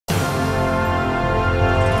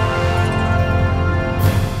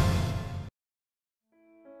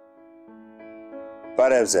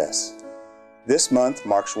Barevzes. This month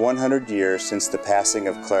marks 100 years since the passing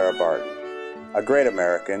of Clara Barton, a great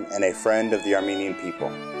American and a friend of the Armenian people.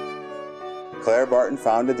 Clara Barton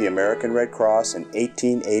founded the American Red Cross in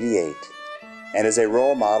 1888 and is a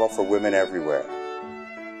role model for women everywhere.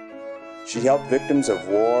 She helped victims of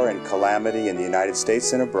war and calamity in the United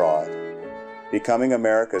States and abroad, becoming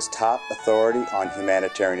America's top authority on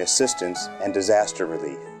humanitarian assistance and disaster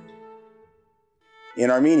relief. In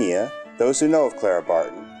Armenia, those who know of Clara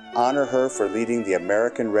Barton honor her for leading the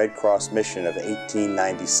American Red Cross mission of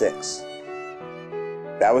 1896.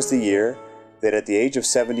 That was the year that at the age of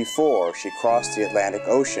 74 she crossed the Atlantic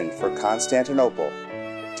Ocean for Constantinople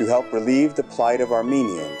to help relieve the plight of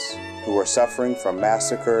Armenians who were suffering from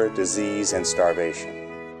massacre, disease, and starvation.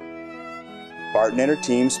 Barton and her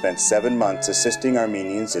team spent 7 months assisting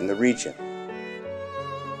Armenians in the region.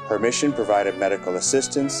 Her mission provided medical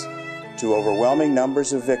assistance to overwhelming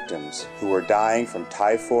numbers of victims who were dying from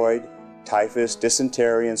typhoid, typhus,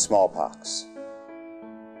 dysentery, and smallpox.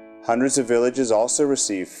 Hundreds of villages also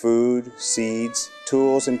received food, seeds,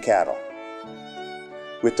 tools, and cattle.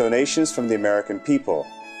 With donations from the American people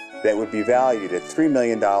that would be valued at $3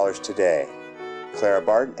 million today, Clara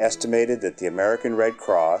Barton estimated that the American Red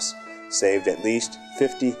Cross saved at least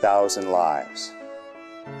 50,000 lives.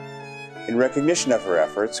 In recognition of her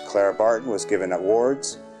efforts, Clara Barton was given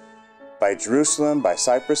awards by Jerusalem, by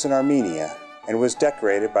Cyprus, and Armenia, and was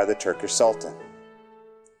decorated by the Turkish Sultan.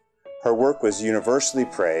 Her work was universally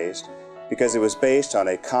praised because it was based on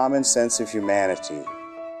a common sense of humanity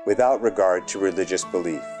without regard to religious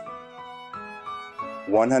belief.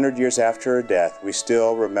 100 years after her death, we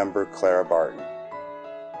still remember Clara Barton.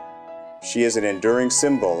 She is an enduring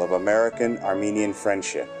symbol of American-Armenian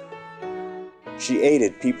friendship. She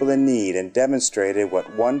aided people in need and demonstrated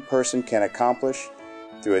what one person can accomplish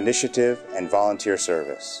through initiative and volunteer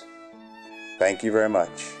service. Thank you very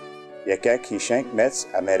much. Եկեք հիշենք մեծ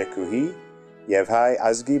Ամերիկուհի եւ հայ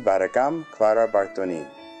ազգի բարեկամ Clara Bartonին.